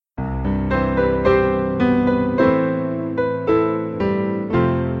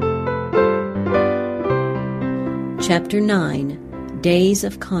Chapter 9, Days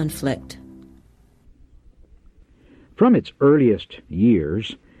of Conflict. From its earliest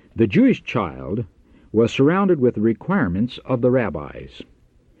years, the Jewish child was surrounded with the requirements of the rabbis.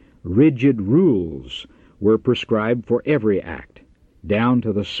 Rigid rules were prescribed for every act, down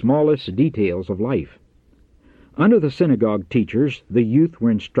to the smallest details of life. Under the synagogue teachers, the youth were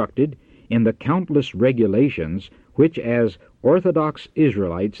instructed in the countless regulations which, as Orthodox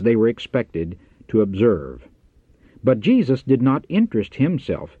Israelites, they were expected to observe. But Jesus did not interest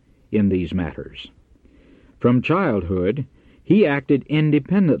himself in these matters. From childhood, he acted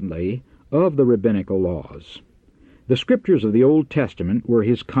independently of the rabbinical laws. The scriptures of the Old Testament were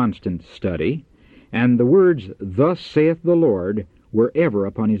his constant study, and the words, "Thus saith the Lord," were ever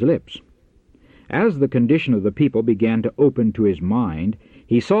upon his lips. As the condition of the people began to open to his mind,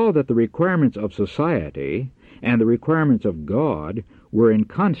 he saw that the requirements of society and the requirements of God were in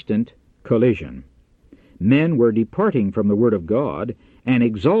constant collision. Men were departing from the Word of God and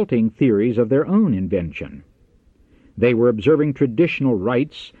exalting theories of their own invention. They were observing traditional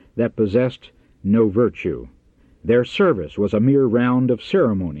rites that possessed no virtue. Their service was a mere round of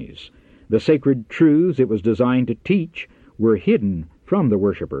ceremonies. The sacred truths it was designed to teach were hidden from the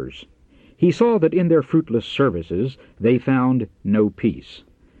worshippers. He saw that in their fruitless services they found no peace.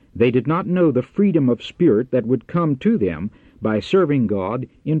 They did not know the freedom of spirit that would come to them by serving God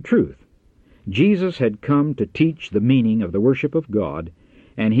in truth. Jesus had come to teach the meaning of the worship of God,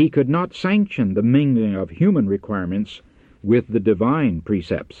 and he could not sanction the mingling of human requirements with the divine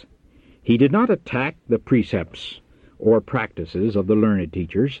precepts. He did not attack the precepts or practices of the learned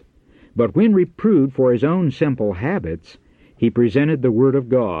teachers, but when reproved for his own simple habits, he presented the Word of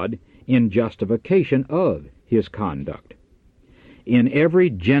God in justification of his conduct. In every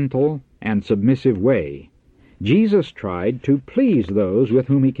gentle and submissive way, Jesus tried to please those with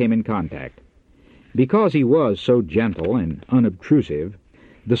whom he came in contact. Because he was so gentle and unobtrusive,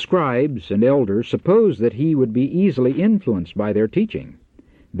 the scribes and elders supposed that he would be easily influenced by their teaching.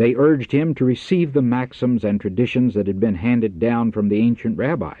 They urged him to receive the maxims and traditions that had been handed down from the ancient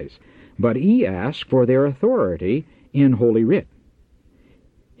rabbis, but he asked for their authority in Holy Writ.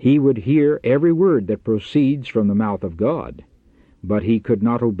 He would hear every word that proceeds from the mouth of God, but he could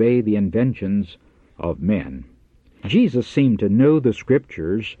not obey the inventions of men. Jesus seemed to know the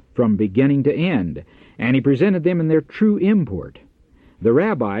Scriptures from beginning to end, and he presented them in their true import. The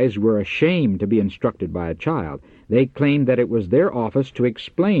rabbis were ashamed to be instructed by a child. They claimed that it was their office to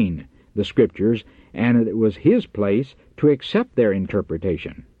explain the Scriptures, and that it was his place to accept their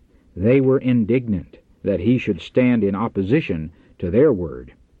interpretation. They were indignant that he should stand in opposition to their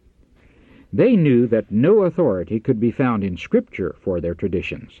word. They knew that no authority could be found in Scripture for their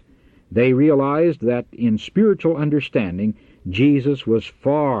traditions. They realized that in spiritual understanding Jesus was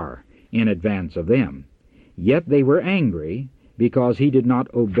far in advance of them. Yet they were angry because he did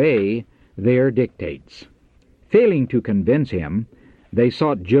not obey their dictates. Failing to convince him, they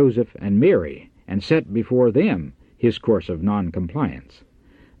sought Joseph and Mary and set before them his course of non-compliance.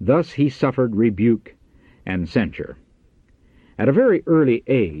 Thus he suffered rebuke and censure. At a very early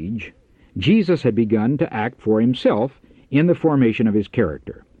age, Jesus had begun to act for himself in the formation of his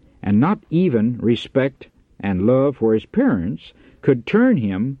character, and not even respect and love for his parents could turn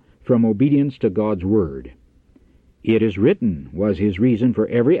him from obedience to God's word. "It is written" was his reason for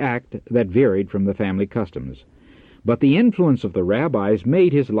every act that varied from the family customs. But the influence of the rabbis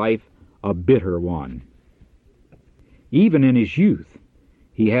made his life a bitter one. Even in his youth,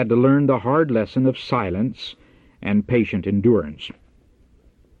 he had to learn the hard lesson of silence and patient endurance.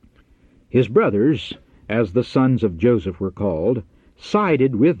 His brothers, as the sons of Joseph were called,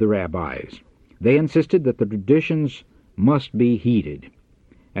 sided with the rabbis. They insisted that the traditions must be heeded,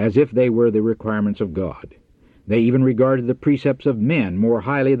 as if they were the requirements of God. They even regarded the precepts of men more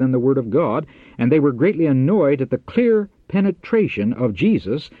highly than the Word of God, and they were greatly annoyed at the clear penetration of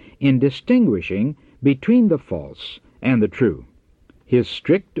Jesus in distinguishing between the false and the true. His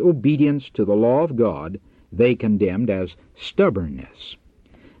strict obedience to the law of God they condemned as stubbornness.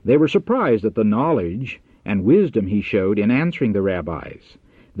 They were surprised at the knowledge and wisdom he showed in answering the rabbis.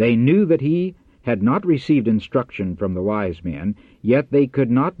 They knew that he had not received instruction from the wise men, yet they could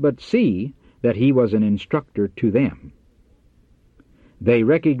not but see that he was an instructor to them. They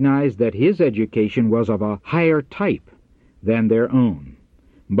recognized that his education was of a higher type than their own,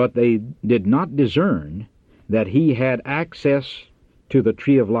 but they did not discern that he had access to the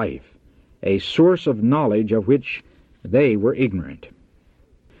tree of life, a source of knowledge of which they were ignorant.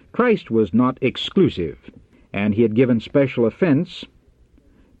 Christ was not exclusive, and he had given special offense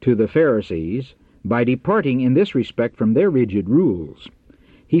to the Pharisees by departing in this respect from their rigid rules.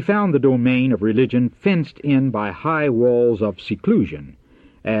 He found the domain of religion fenced in by high walls of seclusion,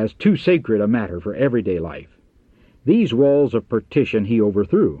 as too sacred a matter for everyday life. These walls of partition he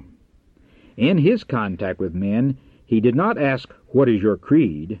overthrew. In his contact with men, he did not ask, "What is your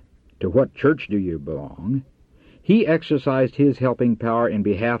creed? To what church do you belong?" He exercised his helping power in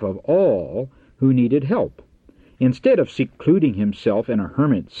behalf of all who needed help. Instead of secluding himself in a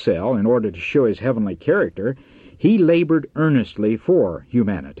hermit's cell in order to show his heavenly character, he labored earnestly for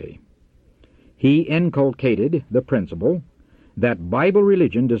humanity. He inculcated the principle that Bible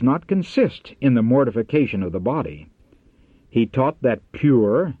religion does not consist in the mortification of the body. He taught that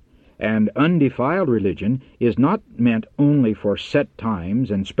pure and undefiled religion is not meant only for set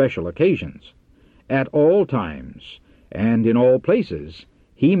times and special occasions. At all times and in all places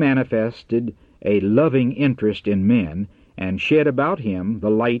he manifested a loving interest in men and shed about him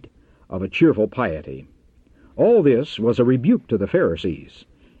the light of a cheerful piety. All this was a rebuke to the Pharisees.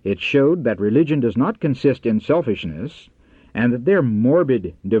 It showed that religion does not consist in selfishness, and that their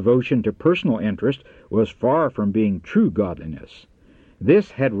morbid devotion to personal interest was far from being true godliness.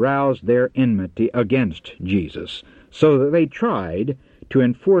 This had roused their enmity against Jesus, so that they tried to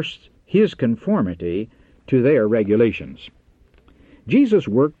enforce his conformity to their regulations. Jesus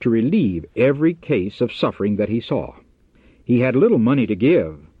worked to relieve every case of suffering that he saw. He had little money to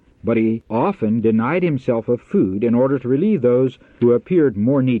give, but he often denied himself of food in order to relieve those who appeared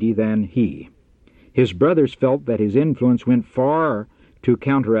more needy than he. His brothers felt that his influence went far to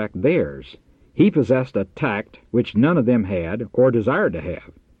counteract theirs. He possessed a tact which none of them had or desired to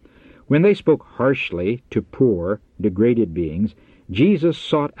have. When they spoke harshly to poor, degraded beings, Jesus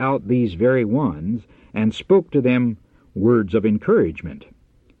sought out these very ones and spoke to them words of encouragement.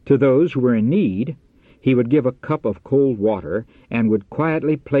 To those who were in need, he would give a cup of cold water and would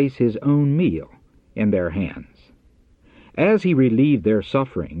quietly place his own meal in their hands. As he relieved their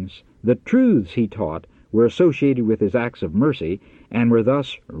sufferings, the truths he taught were associated with his acts of mercy and were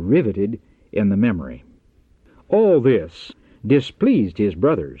thus riveted in the memory. All this displeased his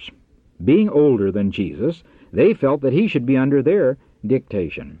brothers. Being older than Jesus, they felt that he should be under their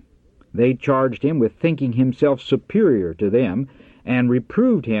dictation. They charged him with thinking himself superior to them and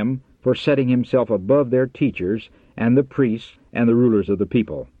reproved him for setting himself above their teachers and the priests and the rulers of the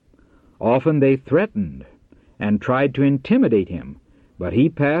people. Often they threatened and tried to intimidate him, but he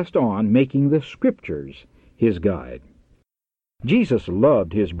passed on, making the Scriptures his guide. Jesus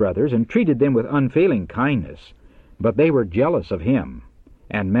loved his brothers and treated them with unfailing kindness, but they were jealous of him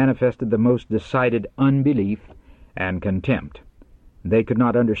and manifested the most decided unbelief and contempt. They could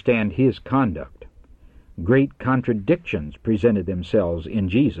not understand his conduct. Great contradictions presented themselves in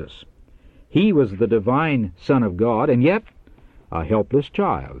Jesus. He was the divine Son of God, and yet a helpless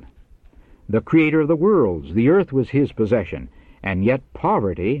child. The Creator of the worlds, the earth was his possession, and yet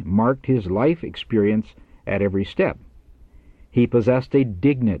poverty marked his life experience at every step. He possessed a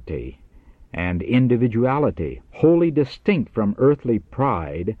dignity and individuality wholly distinct from earthly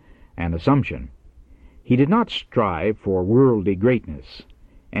pride and assumption. He did not strive for worldly greatness,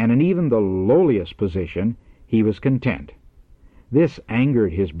 and in even the lowliest position he was content. This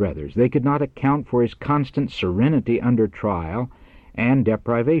angered his brothers. They could not account for his constant serenity under trial and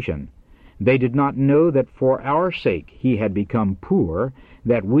deprivation. They did not know that for our sake he had become poor,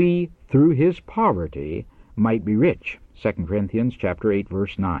 that we, through his poverty, might be rich. 2 Corinthians chapter 8,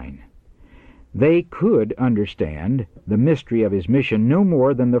 verse 9. They could understand the mystery of his mission no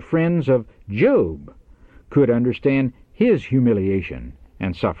more than the friends of Job could understand his humiliation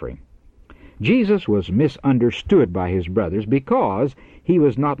and suffering. Jesus was misunderstood by his brothers because he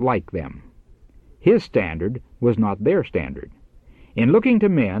was not like them. His standard was not their standard. In looking to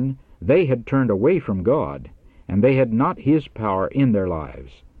men, they had turned away from God, and they had not his power in their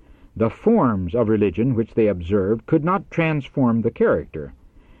lives. The forms of religion which they observed could not transform the character.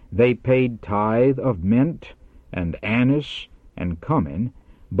 They paid tithe of mint and anise and cumin,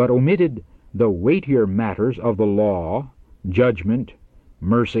 but omitted the weightier matters of the law, judgment,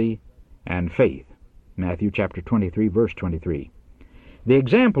 mercy, and faith. Matthew chapter 23, verse 23. The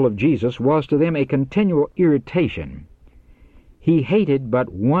example of Jesus was to them a continual irritation. He hated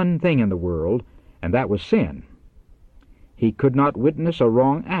but one thing in the world, and that was sin. He could not witness a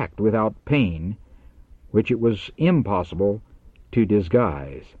wrong act without pain, which it was impossible to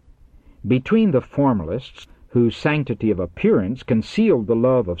disguise. Between the formalists, whose sanctity of appearance concealed the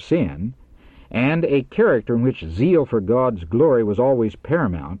love of sin, and a character in which zeal for God's glory was always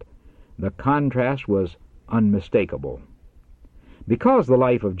paramount, the contrast was unmistakable. Because the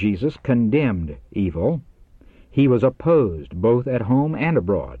life of Jesus condemned evil, he was opposed both at home and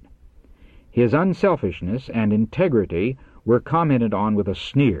abroad. His unselfishness and integrity were commented on with a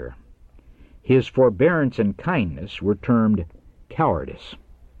sneer. His forbearance and kindness were termed cowardice.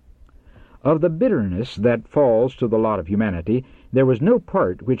 Of the bitterness that falls to the lot of humanity, there was no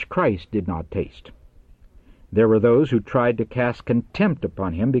part which Christ did not taste. There were those who tried to cast contempt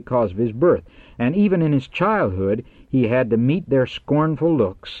upon him because of his birth, and even in his childhood he had to meet their scornful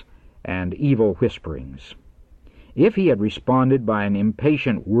looks and evil whisperings. If he had responded by an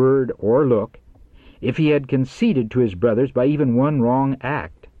impatient word or look, if he had conceded to his brothers by even one wrong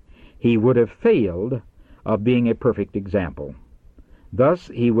act, he would have failed of being a perfect example. Thus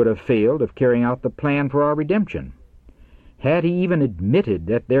he would have failed of carrying out the plan for our redemption. Had he even admitted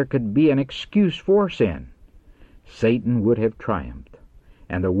that there could be an excuse for sin, Satan would have triumphed,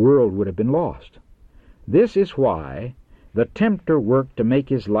 and the world would have been lost. This is why the tempter worked to make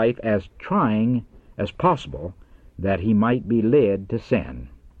his life as trying as possible, that he might be led to sin.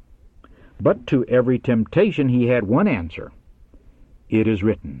 But to every temptation he had one answer: "It is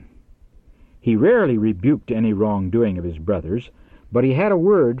written." He rarely rebuked any wrongdoing of his brothers, but he had a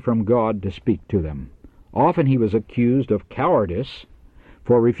word from God to speak to them. Often he was accused of cowardice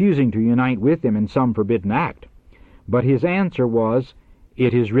for refusing to unite with him in some forbidden act, but his answer was,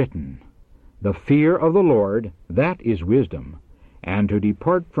 "It is written, the fear of the Lord, that is wisdom, and to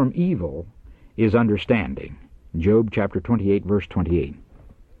depart from evil is understanding." Job chapter 28, verse 28.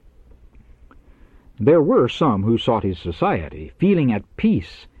 There were some who sought his society, feeling at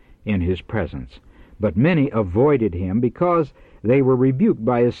peace in his presence, but many avoided him because they were rebuked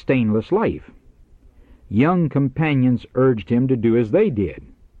by his stainless life. Young companions urged him to do as they did.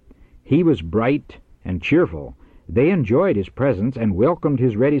 He was bright and cheerful. They enjoyed his presence and welcomed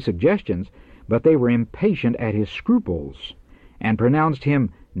his ready suggestions, but they were impatient at his scruples and pronounced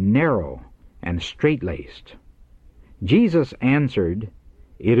him narrow and straight-laced. Jesus answered,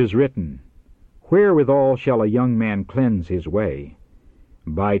 "It is written, wherewithal shall a young man cleanse his way?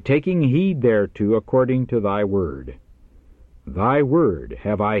 By taking heed thereto according to thy word. Thy word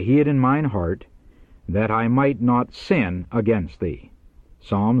have I hid in mine heart, that I might not sin against thee."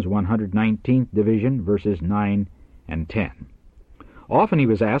 Psalms 119th division, verses 9 and 10. Often he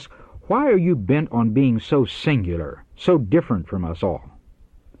was asked, "Why are you bent on being so singular, so different from us all?"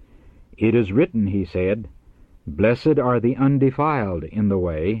 "It is written," he said, "Blessed are the undefiled in the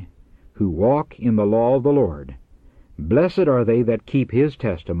way, who walk in the law of the Lord. Blessed are they that keep his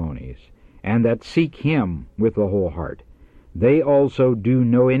testimonies, and that seek him with the whole heart. They also do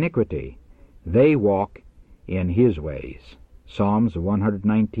no iniquity. They walk in his ways." Psalms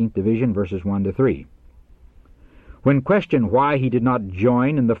 119th division, verses 1 to 3. When questioned why he did not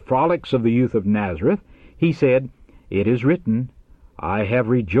join in the frolics of the youth of Nazareth, he said, "It is written, I have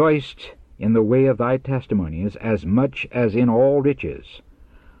rejoiced in the way of thy testimonies as much as in all riches.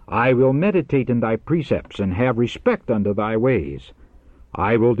 I will meditate in thy precepts, and have respect unto thy ways.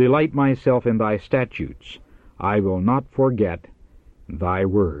 I will delight myself in thy statutes. I will not forget thy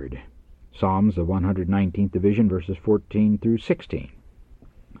word." Psalms, the 119th division, verses 14 through 16.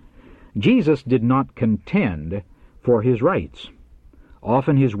 Jesus did not contend for his rights.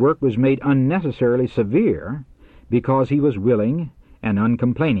 Often his work was made unnecessarily severe because he was willing and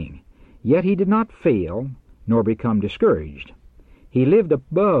uncomplaining. Yet he did not fail nor become discouraged. He lived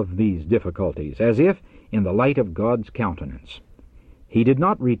above these difficulties, as if in the light of God's countenance. He did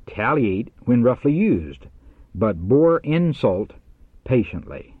not retaliate when roughly used, but bore insult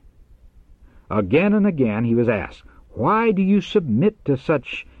patiently. Again and again he was asked, "Why do you submit to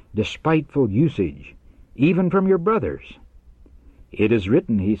such despiteful usage, even from your brothers?" "It is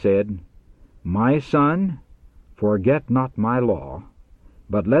written," he said, "My son, forget not my law,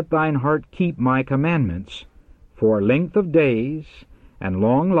 but let thine heart keep my commandments, for length of days and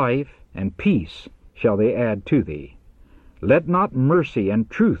long life and peace shall they add to thee. Let not mercy and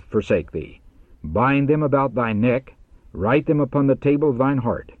truth forsake thee. Bind them about thy neck, write them upon the table of thine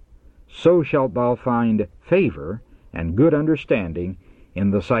heart. So shalt thou find favor and good understanding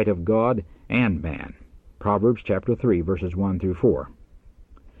in the sight of God and man." Proverbs chapter 3, verses 1 through 4.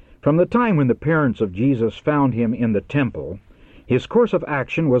 From the time when the parents of Jesus found him in the temple, his course of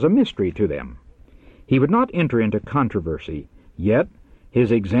action was a mystery to them. He would not enter into controversy, yet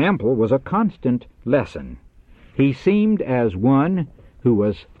his example was a constant lesson. He seemed as one who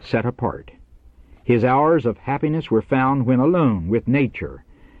was set apart. His hours of happiness were found when alone with nature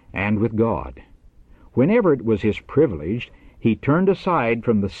and with God. Whenever it was his privilege, he turned aside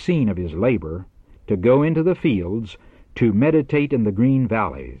from the scene of his labor to go into the fields, to meditate in the green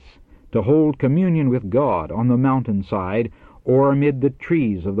valleys, to hold communion with God on the mountainside or amid the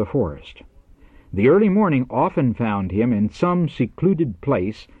trees of the forest. The early morning often found him in some secluded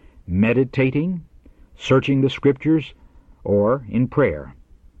place, meditating, searching the Scriptures, or in prayer.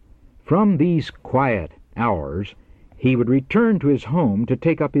 From these quiet hours, he would return to his home to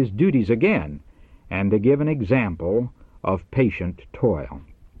take up his duties again and to give an example of patient toil.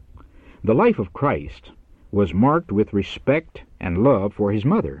 The life of Christ was marked with respect and love for his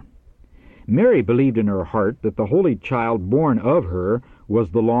mother. Mary believed in her heart that the Holy Child born of her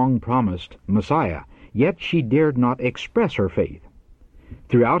was the long-promised Messiah, yet she dared not express her faith.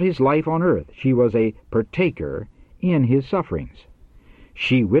 Throughout his life on earth, she was a partaker in his sufferings.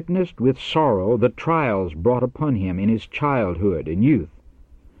 She witnessed with sorrow the trials brought upon him in his childhood and youth.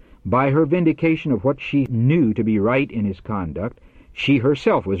 By her vindication of what she knew to be right in his conduct, she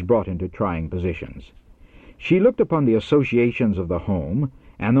herself was brought into trying positions. She looked upon the associations of the home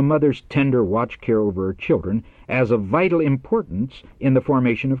and the mother's tender watch care over her children as of vital importance in the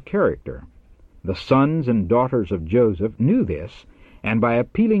formation of character. The sons and daughters of Joseph knew this, and by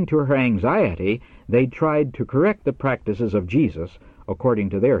appealing to her anxiety, they tried to correct the practices of Jesus according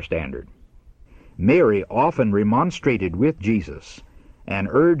to their standard. Mary often remonstrated with Jesus and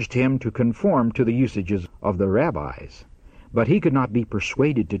urged him to conform to the usages of the rabbis, but he could not be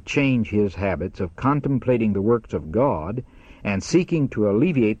persuaded to change his habits of contemplating the works of God and seeking to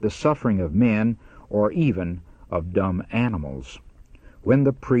alleviate the suffering of men or even of dumb animals. When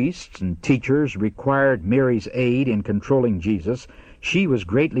the priests and teachers required Mary's aid in controlling Jesus, she was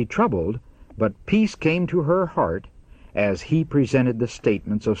greatly troubled, but peace came to her heart as he presented the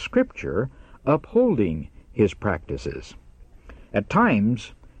statements of Scripture upholding his practices. At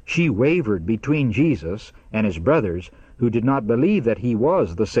times, she wavered between Jesus and his brothers who did not believe that he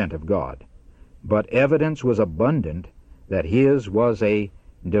was the sent of God, but evidence was abundant that his was a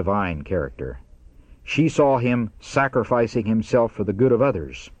divine character. She saw him sacrificing himself for the good of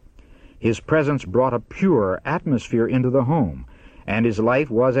others. His presence brought a pure atmosphere into the home, and his life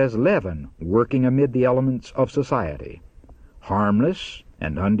was as leaven working amid the elements of society. Harmless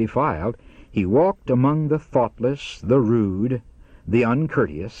and undefiled, he walked among the thoughtless, the rude, the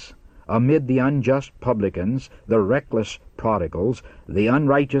uncourteous, amid the unjust publicans, the reckless prodigals, the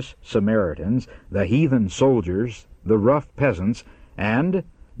unrighteous Samaritans, the heathen soldiers, the rough peasants, and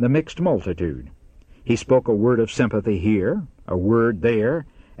the mixed multitude. He spoke a word of sympathy here, a word there,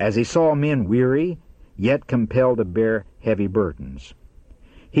 as he saw men weary, yet compelled to bear heavy burdens.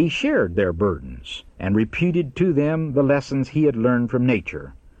 He shared their burdens, and repeated to them the lessons he had learned from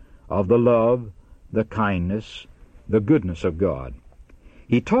nature, of the love, the kindness, the goodness of God.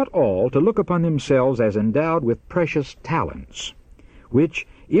 He taught all to look upon themselves as endowed with precious talents, which,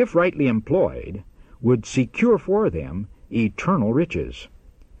 if rightly employed, would secure for them eternal riches.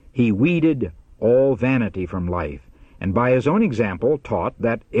 He weeded all vanity from life, and by his own example taught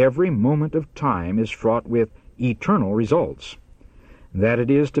that every moment of time is fraught with eternal results, that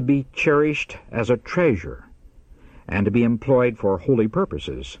it is to be cherished as a treasure, and to be employed for holy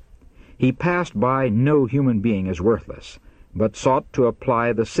purposes. He passed by no human being as worthless, but sought to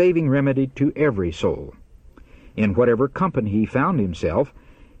apply the saving remedy to every soul. In whatever company he found himself,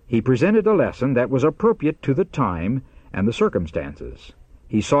 he presented a lesson that was appropriate to the time and the circumstances.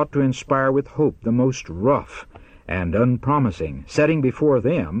 He sought to inspire with hope the most rough and unpromising, setting before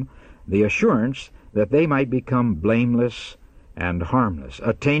them the assurance that they might become blameless and harmless,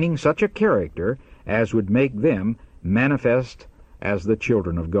 attaining such a character as would make them manifest as the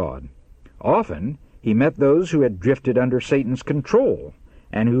children of God. Often he met those who had drifted under Satan's control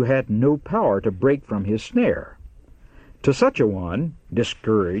and who had no power to break from his snare. To such a one,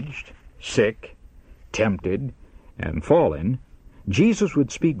 discouraged, sick, tempted, and fallen, Jesus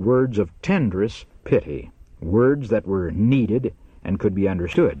would speak words of tenderest pity, words that were needed and could be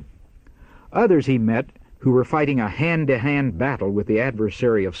understood. Others he met who were fighting a hand-to-hand battle with the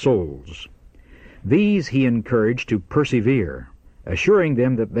adversary of souls. These he encouraged to persevere, assuring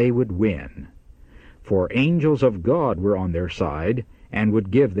them that they would win, for angels of God were on their side and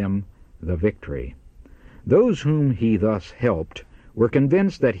would give them the victory. Those whom he thus helped were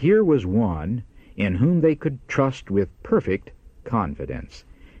convinced that here was one in whom they could trust with perfect confidence.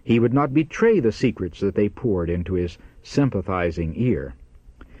 He would not betray the secrets that they poured into his sympathizing ear.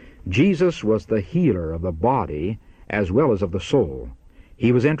 Jesus was the healer of the body as well as of the soul.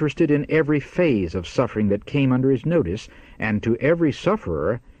 He was interested in every phase of suffering that came under his notice, and to every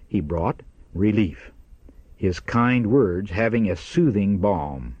sufferer he brought relief, his kind words having a soothing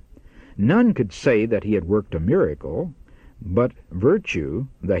balm. None could say that he had worked a miracle, but virtue,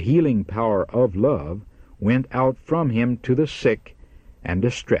 the healing power of love, went out from him to the sick and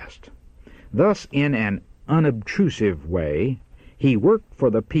distressed. Thus, in an unobtrusive way, he worked for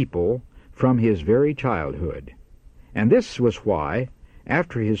the people from his very childhood. And this was why,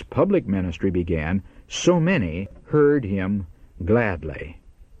 after his public ministry began, so many heard him gladly.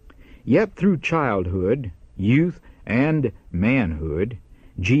 Yet through childhood, youth, and manhood,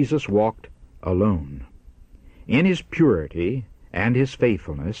 Jesus walked alone. In his purity and his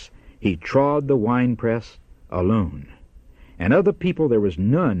faithfulness, he trod the winepress alone. And of the people there was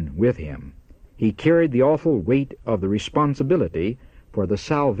none with him. He carried the awful weight of the responsibility for the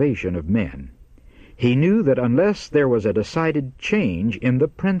salvation of men. He knew that unless there was a decided change in the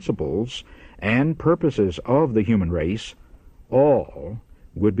principles and purposes of the human race, all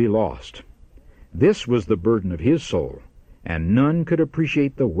would be lost. This was the burden of his soul, and none could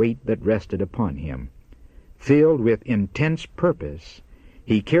appreciate the weight that rested upon him. Filled with intense purpose,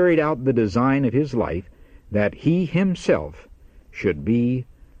 he carried out the design of his life that he himself should be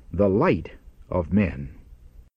the light of men.